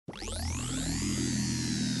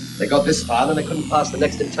They got this far and they couldn't pass the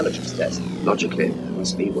next intelligence test. Logically, there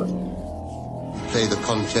must be one. Play the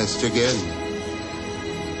contest again.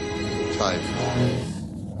 Time.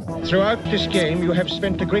 Throughout this game, you have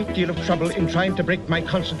spent a great deal of trouble in trying to break my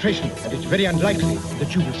concentration, and it's very unlikely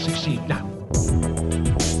that you will succeed now.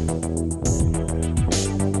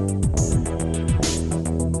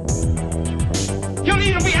 You'll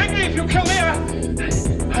even be angry if you kill me.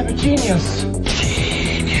 I'm a genius.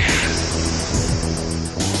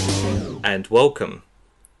 And welcome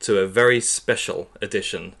to a very special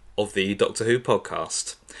edition of the Doctor Who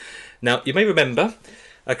podcast. Now, you may remember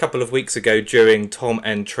a couple of weeks ago during Tom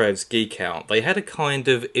and Trev's Geek Out, they had a kind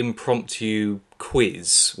of impromptu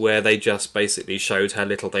quiz where they just basically showed how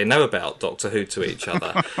little they know about Doctor Who to each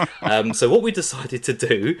other. So what we decided to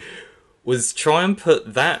do was try and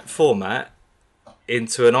put that format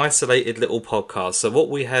into an isolated little podcast. So what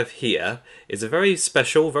we have here is a very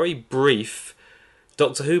special, very brief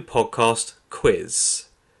Doctor Who podcast quiz.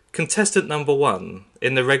 Contestant number 1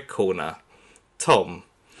 in the red corner, Tom.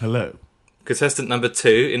 Hello. Contestant number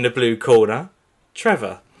 2 in the blue corner,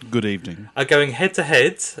 Trevor. Good evening. Are going head to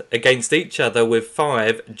head against each other with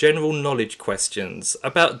 5 general knowledge questions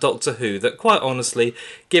about Doctor Who that, quite honestly,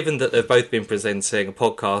 given that they've both been presenting a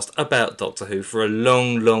podcast about Doctor Who for a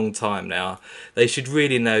long, long time now, they should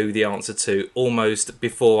really know the answer to almost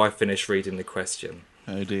before I finish reading the question.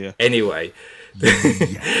 Oh dear. Anyway,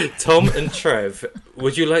 Tom and Trev,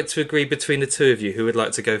 would you like to agree between the two of you who would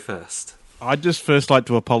like to go first? I'd just first like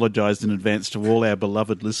to apologise in advance to all our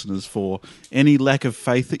beloved listeners for any lack of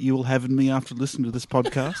faith that you will have in me after listening to this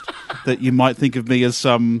podcast, that you might think of me as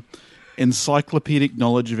some encyclopedic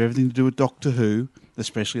knowledge of everything to do with Doctor Who,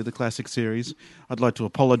 especially the classic series. I'd like to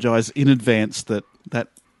apologise in advance that that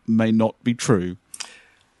may not be true.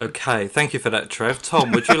 Okay, thank you for that, Trev.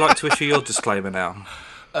 Tom, would you like to issue your disclaimer now?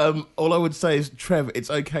 All I would say is, Trev, it's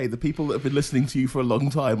okay. The people that have been listening to you for a long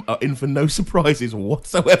time are in for no surprises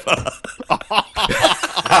whatsoever.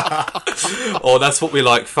 Oh, that's what we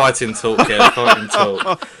like. Fighting talk, yeah, fighting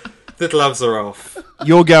talk. The gloves are off.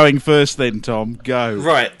 You're going first then, Tom. Go.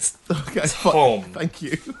 Right. Okay, Tom. Thank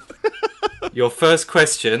you. Your first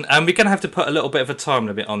question, and we're going to have to put a little bit of a time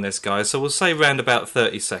limit on this, guys, so we'll say around about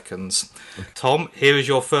 30 seconds. Tom, here is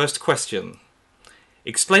your first question.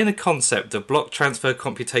 Explain the concept of block transfer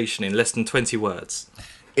computation in less than 20 words.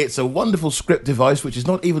 It's a wonderful script device which is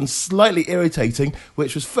not even slightly irritating,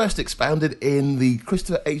 which was first expounded in the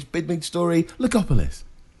Christopher H. Bidmead story, Logopolis.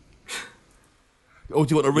 Or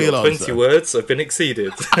do you want a real answer? 20 words have been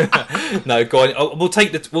exceeded. No, go on. We'll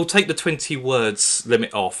take the 20 words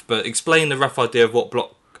limit off, but explain the rough idea of what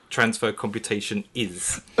block transfer computation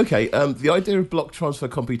is. Okay, the idea of block transfer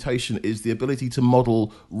computation is the ability to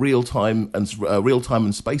model real-time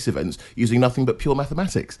and space events using nothing but pure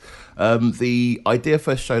mathematics. The idea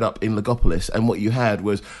first showed up in Logopolis, and what you had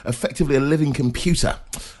was effectively a living computer,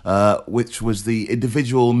 which was the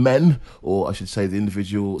individual men, or I should say the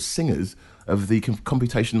individual singers, of the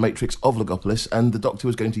computation matrix of Logopolis, and the Doctor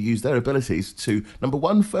was going to use their abilities to, number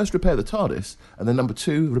 1, first repair the TARDIS, and then number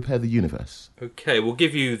 2, repair the universe. Okay, we'll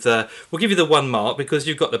give you the 1 mark because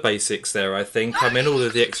you've got the basics there, I think. I mean, all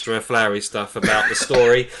of the extra flowery stuff about the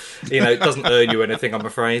story, it doesn't earn you anything, I'm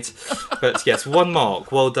afraid. But yes, 1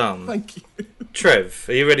 mark. Well done. Thank you. Trev,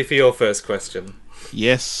 are you ready for your first question?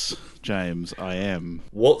 Yes, James, I am.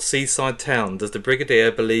 What seaside town does the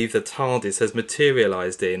Brigadier believe the TARDIS has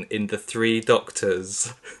materialised in The Three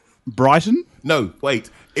Doctors? Brighton? No, wait.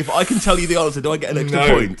 If I can tell you the answer, do I get an extra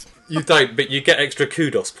point? You don't, but you get extra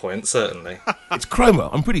kudos points, certainly. It's Cromer.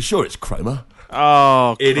 I'm pretty sure it's Cromer.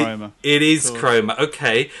 Oh, Cromer. It is Cromer.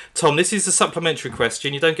 Okay, Tom, this is a supplementary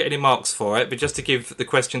question. You don't get any marks for it, but just to give the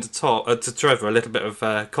question to Trevor a little bit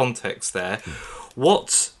of context there.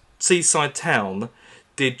 What seaside town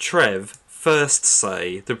did Trev first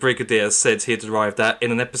say the Brigadier said he had arrived at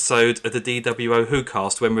in an episode of the DWO Who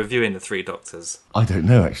cast when reviewing The Three Doctors? I don't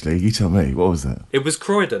know, actually. You tell me. What was that? It was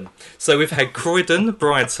Croydon. So we've had Croydon,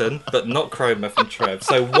 Brighton, but not Cromer from Trev.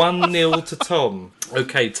 So 1-0 to Tom.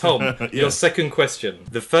 Okay, Tom, your second question.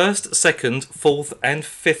 The first, second, fourth and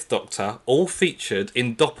fifth Doctor all featured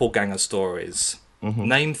in doppelganger stories. Mm-hmm.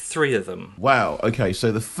 Name 3 of them. Wow, okay,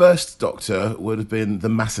 so the first Doctor would have been the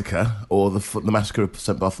Massacre, or the Massacre of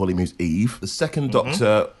St. Bartholomew's Eve. The second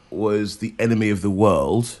Doctor was the Enemy of the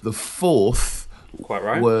World. The fourth Quite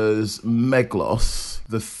right. was Meglos.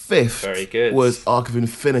 The fifth Very good. was Arc of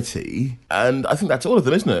Infinity. And I think that's all of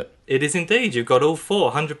them, isn't it? It is indeed. You've got all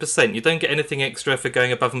 4, 100%. You don't get anything extra for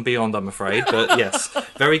going above and beyond, I'm afraid. But yes,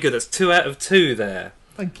 very good. That's 2 out of 2 there.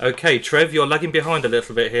 Thank you. Okay, Trev, you're lagging behind a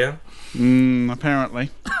little bit here. Apparently.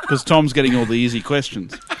 Because Tom's getting all the easy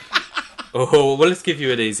questions. Oh, well, let's give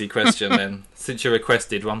you an easy question then, since you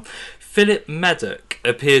requested one. Philip Maddock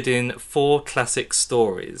appeared in 4 classic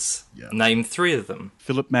stories. Yeah. Name 3 of them.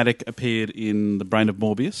 Philip Maddock appeared in The Brain of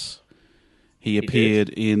Morbius. He did. appeared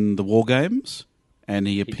in The War Games. And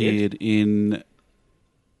he appeared in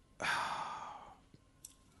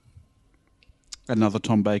another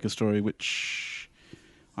Tom Baker story, which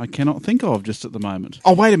I cannot think of just at the moment.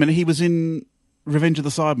 Oh, wait a minute. He was in Revenge of the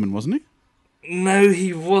Cybermen, wasn't he? No,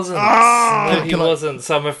 he wasn't. No, he wasn't.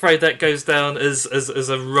 So I'm afraid that goes down as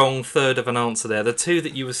a wrong third of an answer there. The 2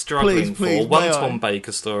 that you were struggling Please, for, one may I? Tom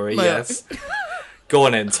Baker story, May I? yes. Go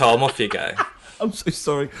on then, Tom, off you go. I'm so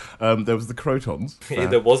sorry. There was the Crotons. Yeah,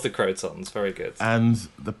 there was the Crotons, very good. And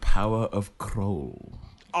the Power of Kroll.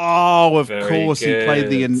 Oh, of Very course. He played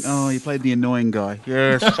good. he played the annoying guy.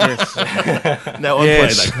 Yes, yes. Now I'm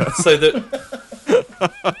Yes. playing that. So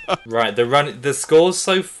the scores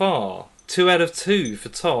so far: 2 out of 2 for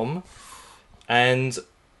Tom, and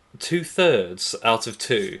 2/3 out of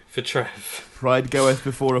 2 for Trev. Pride goeth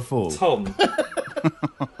before a fall. Tom,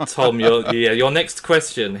 your next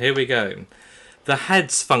question. Here we go. The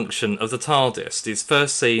HADS function of the TARDIS is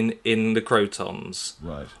first seen in the Crotons.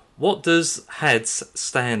 Right. What does HADS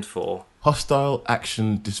stand for? Hostile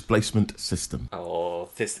Action Displacement System. Oh,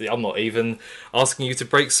 I'm not even asking you to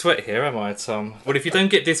break sweat here, am I, Tom? Well, if you don't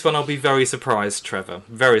get this one, I'll be very surprised, Trevor.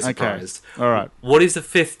 Very surprised. Okay. All right. What is the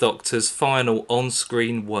 5th Doctor's final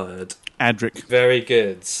on-screen word? Adric. Very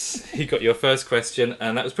good. You got your first question,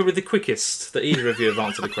 and that was probably the quickest that either of you have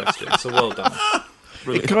answered a question, so well done.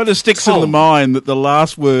 It kind of sticks in the mind that the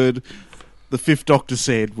last word the 5th Doctor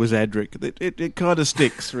said was Adric. It kind of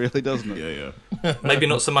sticks, really, doesn't it? Yeah. Maybe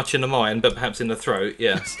not so much in the mind, but perhaps in the throat,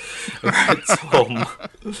 yes. Right, Tom.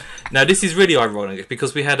 Now, this is really ironic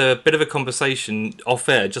because we had a bit of a conversation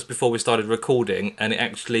off-air just before we started recording, and it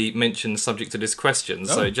actually mentioned the subject of this question,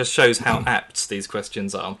 so it just shows how apt these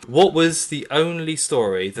questions are. What was the only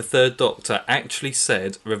story the 3rd Doctor actually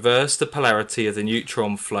said reversed the polarity of the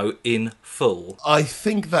neutron flow in full? I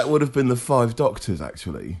think that would have been the 5 Doctors,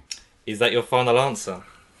 actually. Is that your final answer?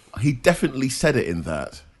 He definitely said it in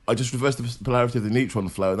that. I just reversed the polarity of the neutron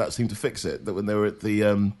flow, and that seemed to fix it. That when they were at the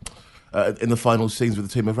in the final scenes with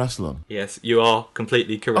the team of Rassilon. Yes, you are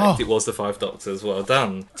completely correct. Oh. It was the 5 Doctors. Well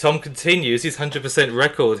done. Tom continues his 100%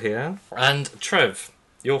 record here. And Trev,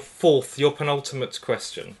 your penultimate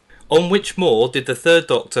question. On which moor did the 3rd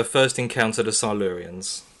Doctor first encounter the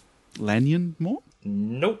Silurians? Lanyon Moore?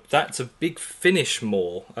 Nope, that's a Big Finish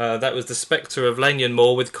moor. That was the Spectre of Lanyon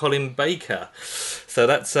Moor with Colin Baker. So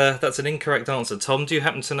that's an incorrect answer. Tom, do you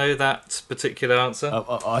happen to know that particular answer?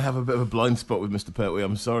 I have a bit of a blind spot with Mr. Pertwee,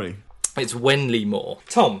 I'm sorry. It's Wenley Moor.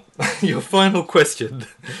 Tom, your final question.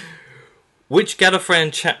 Which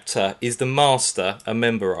Gallifreyan chapter is the Master a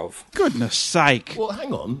member of? Goodness sake. Well,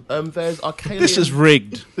 hang on. There's Arcalian... This is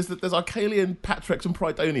rigged. There's Arcalian, Patrex and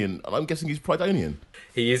Pridonian, and I'm guessing he's Pridonian.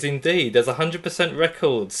 He is indeed. There's 100%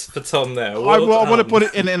 records for Tom there. I want to put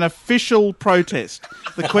it in an official protest.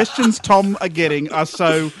 The questions Tom are getting are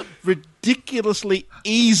so ridiculously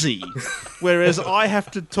easy, whereas I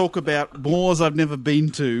have to talk about moors I've never been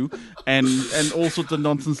to and all sorts of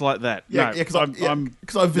nonsense like that. Yeah, no,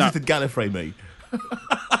 because I visited Gallifrey, me.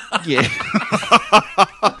 Yeah.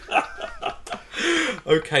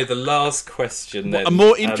 Okay, the last question then. A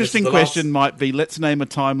more This is interesting the question might be, let's name a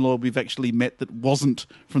Time Lord we've actually met that wasn't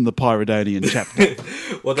from the Pyridonian chapter.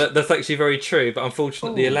 Well, that's actually very true, but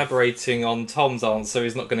unfortunately elaborating on Tom's answer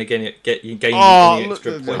is not going to gain you any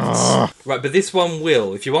extra points. Right, but this one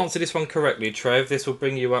will. If you answer this one correctly, Trev, this will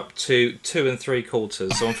bring you up to 2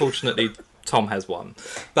 3/4. So unfortunately, Tom has won.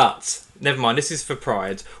 But never mind, this is for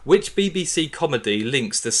pride. Which BBC comedy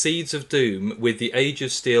links The Seeds of Doom with The Age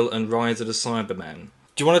of Steel and Rise of the Cyberman?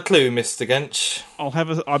 Do you want a clue, Mr. Gench?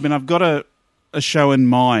 I've got a show in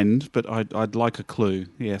mind, but I'd like a clue,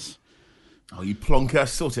 yes. Oh, you plonker,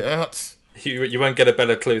 sort it out. You won't get a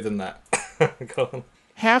better clue than that. Go on.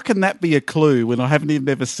 How can that be a clue when I haven't even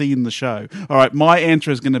ever seen the show? All right, my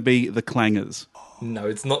answer is going to be The Clangers. No,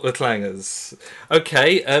 it's not the Clangers.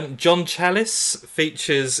 Okay, John Challis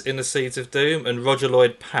features in The Seeds of Doom, and Roger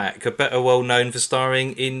Lloyd Pack are better well known for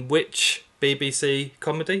starring in which BBC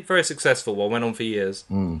comedy? Very successful one, went on for years.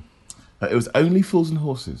 It was Only Fools and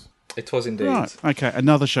Horses. It was indeed. Right, okay,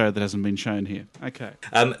 another show that hasn't been shown here. Okay.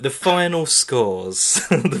 The final scores.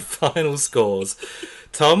 The final scores.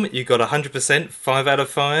 Tom, you got 100%, 5 out of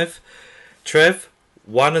 5. Trev,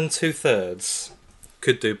 1 2/3.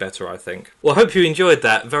 Could do better, I think. Well, I hope you enjoyed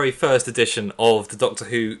that very first edition of the Doctor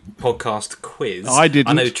Who podcast quiz. I didn't.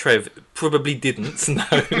 I know Trev probably didn't, no.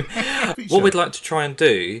 What we'd like to try and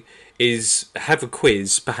do is have a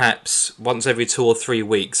quiz perhaps once every 2 or 3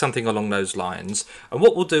 weeks, something along those lines. And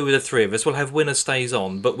what we'll do with the three of us, we'll have winner stays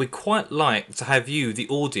on, but we quite like to have you, the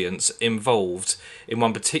audience, involved in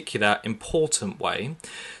one particular important way.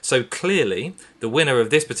 So clearly, the winner of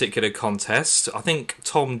this particular contest, I think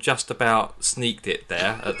Tom just about sneaked it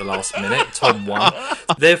there at the last minute. Tom won.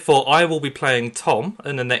 Therefore, I will be playing Tom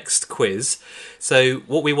in the next quiz. So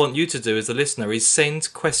what we want you to do as a listener is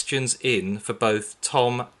send questions in for both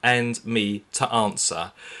Tom and me to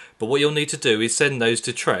answer. But what you'll need to do is send those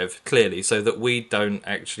to Trev, clearly, so that we don't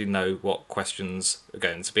actually know what questions are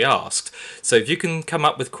going to be asked. So if you can come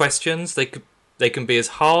up with questions, they can be as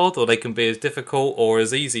hard or they can be as difficult or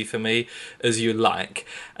as easy for me as you like.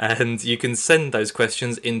 And you can send those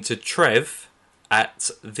questions into Trev at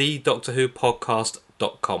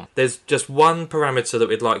thedoctorwhopodcast.com. There's just one parameter that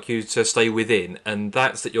we'd like you to stay within, and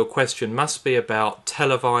that's that your question must be about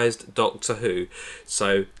televised Doctor Who.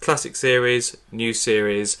 So classic series, new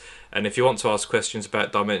series, and if you want to ask questions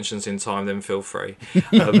about Dimensions in Time, then feel free.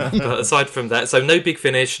 But aside from that, so no Big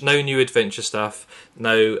Finish, no new adventure stuff,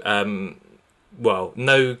 no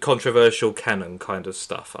controversial canon kind of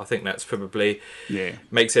stuff. I think that's probably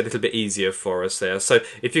makes it a little bit easier for us there. So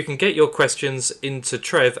if you can get your questions into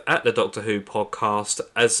Trev at the Doctor Who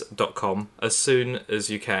podcast.com as soon as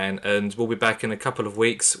you can, and we'll be back in a couple of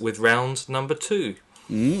weeks with round number 2.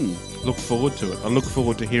 Look forward to it. I look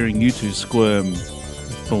forward to hearing you two squirm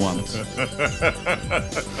for once.